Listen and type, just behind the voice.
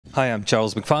Hi, I'm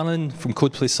Charles Macfarlane from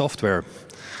Codeplay Software.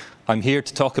 I'm here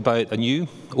to talk about a new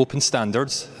open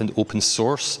standards and open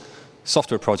source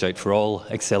software project for all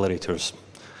accelerators.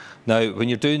 Now, when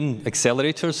you're doing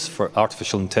accelerators for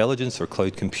artificial intelligence or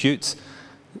cloud compute,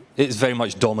 it's very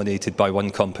much dominated by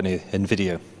one company,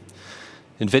 Nvidia.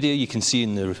 Nvidia, you can see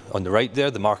on the right there,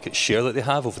 the market share that they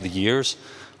have over the years,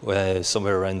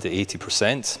 somewhere around the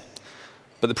 80%.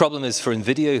 But the problem is for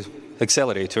Nvidia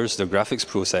accelerators, their graphics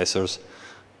processors,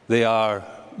 they are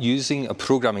using a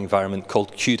programming environment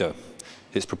called CUDA.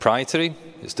 It's proprietary,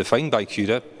 it's defined by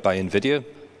CUDA, by Nvidia,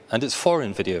 and it's for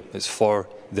Nvidia. It's for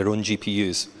their own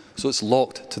GPUs. So it's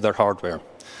locked to their hardware.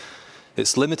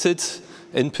 It's limited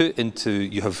input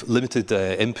you have limited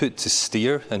input to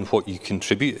steer and what you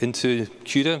contribute into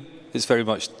CUDA. It's very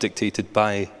much dictated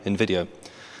by Nvidia.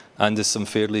 And there's some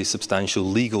fairly substantial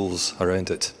legals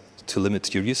around it to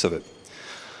limit your use of it.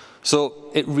 So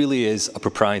it really is a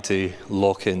proprietary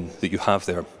lock-in that you have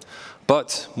there.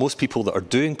 But most people that are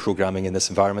doing programming in this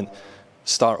environment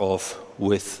start off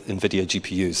with Nvidia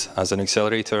GPUs as an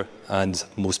accelerator, and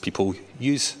most people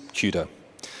use CUDA.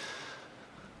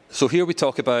 So here we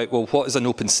talk about, well, what is an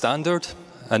open standard?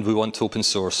 And we want to open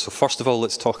source. So first of all,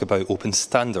 let's talk about open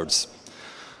standards.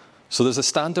 So there's a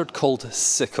standard called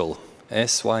SYCL,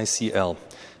 S-Y-C-L.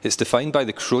 It's defined by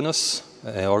the Kronos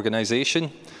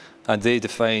organization, and they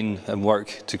define and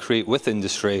work to create with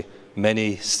industry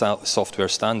many software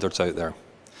standards out there.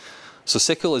 So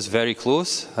SYCL is very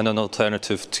close and an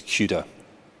alternative to CUDA.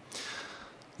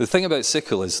 The thing about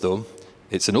SYCL is, though,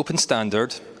 it's an open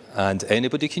standard and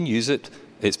anybody can use it.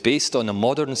 It's based on a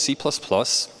modern C++,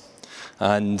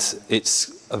 and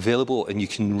it's available and you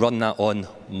can run that on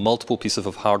multiple pieces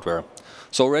of hardware.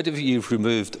 So already you've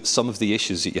removed some of the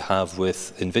issues that you have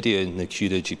with Nvidia and the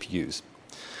CUDA GPUs.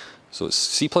 So it's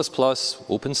C++,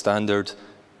 open standard,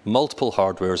 multiple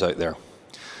hardwares out there.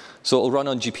 So it'll run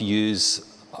on GPUs,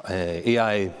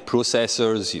 AI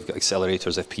processors, you've got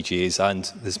accelerators, FPGAs,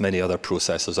 and there's many other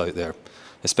processors out there.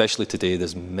 Especially today,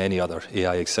 there's many other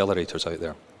AI accelerators out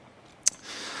there.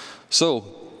 So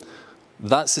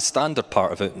that's the standard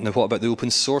part of it. Now what about the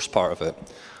open source part of it?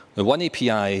 The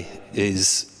oneAPI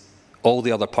is all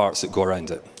the other parts that go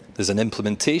around it. There's an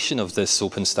implementation of this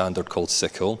open standard called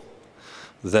SYCL.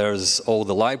 There's all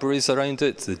the libraries around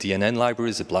it, the DNN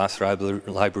libraries, the BLAST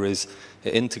libraries.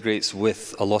 It integrates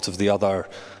with a lot of the other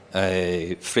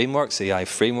frameworks, AI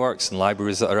frameworks and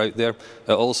libraries that are out there.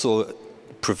 It also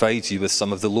provides you with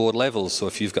some of the lower levels. So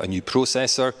if you've got a new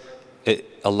processor, it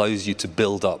allows you to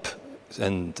build up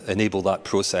and enable that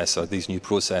processor, these new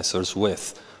processors,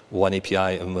 with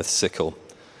oneAPI and with SYCL.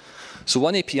 So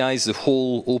oneAPI is the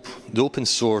whole the open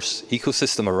source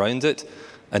ecosystem around it,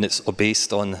 and it's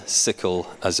based on SYCL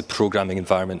as a programming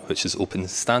environment, which is open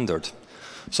standard.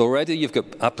 So already you've got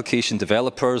application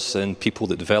developers and people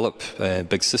that develop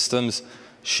big systems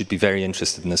should be very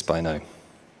interested in this by now.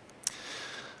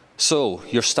 So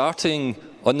you're starting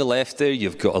on the left there,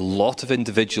 you've got a lot of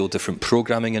individual different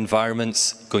programming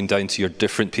environments going down to your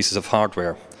different pieces of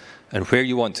hardware. And where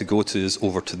you want to go to is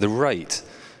over to the right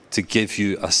to give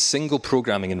you a single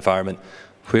programming environment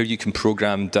where you can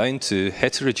program down to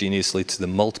heterogeneously to the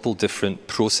multiple different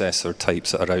processor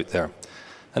types that are out there.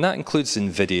 And that includes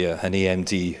Nvidia and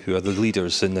AMD, who are the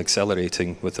leaders in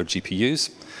accelerating with their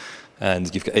GPUs.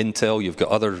 And you've got Intel, you've got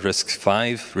other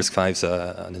RISC-V. RISC-V is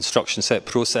an instruction set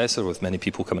processor with many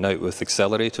people coming out with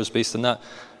accelerators based on that,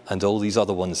 and all these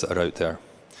other ones that are out there.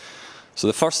 So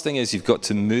the first thing is you've got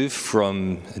to move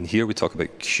from, and here we talk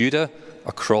about CUDA,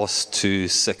 across to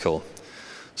SYCL.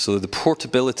 So the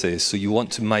portability, so you want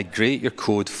to migrate your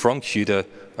code from CUDA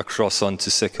across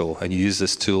onto SYCL, and you use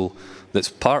this tool that's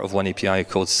part of oneAPI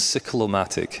called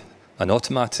Cyclomatic, an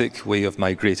automatic way of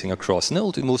migrating across, and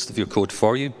it'll do most of your code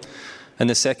for you. And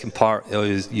the second part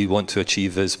is you want to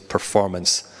achieve is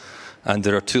performance, and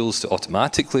there are tools to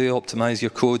automatically optimize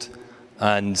your code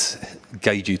and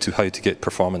guide you to how to get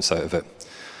performance out of it.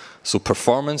 So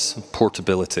performance and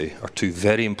portability are two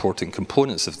very important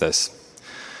components of this.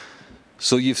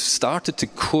 So you've started to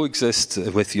coexist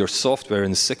with your software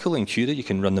in SYCL and CUDA. You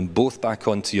can run them both back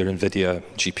onto your Nvidia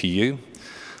GPU.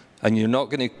 And you're not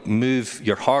going to move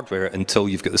your hardware until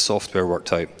you've got the software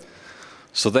worked out.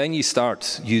 So then you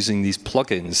start using these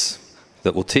plugins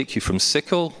that will take you from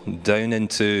SYCL down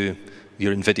into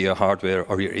your Nvidia hardware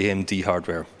or your AMD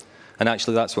hardware. And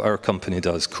actually that's what our company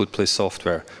does, Codeplay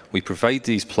Software. We provide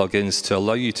these plugins to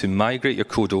allow you to migrate your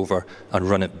code over and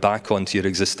run it back onto your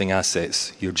existing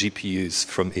assets, your GPUs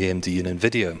from AMD and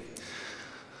Nvidia.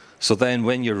 So then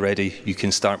when you're ready, you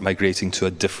can start migrating to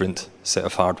a different set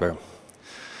of hardware.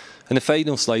 And the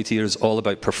final slide here is all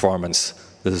about performance.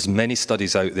 There's many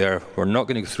studies out there. We're not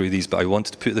going to go through these, but I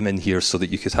wanted to put them in here so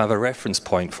that you could have a reference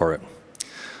point for it.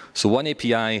 So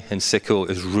oneAPI in SYCL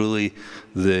is really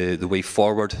the way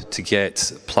forward to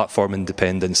get platform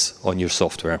independence on your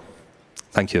software.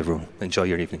 Thank you, everyone. Enjoy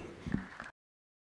your evening.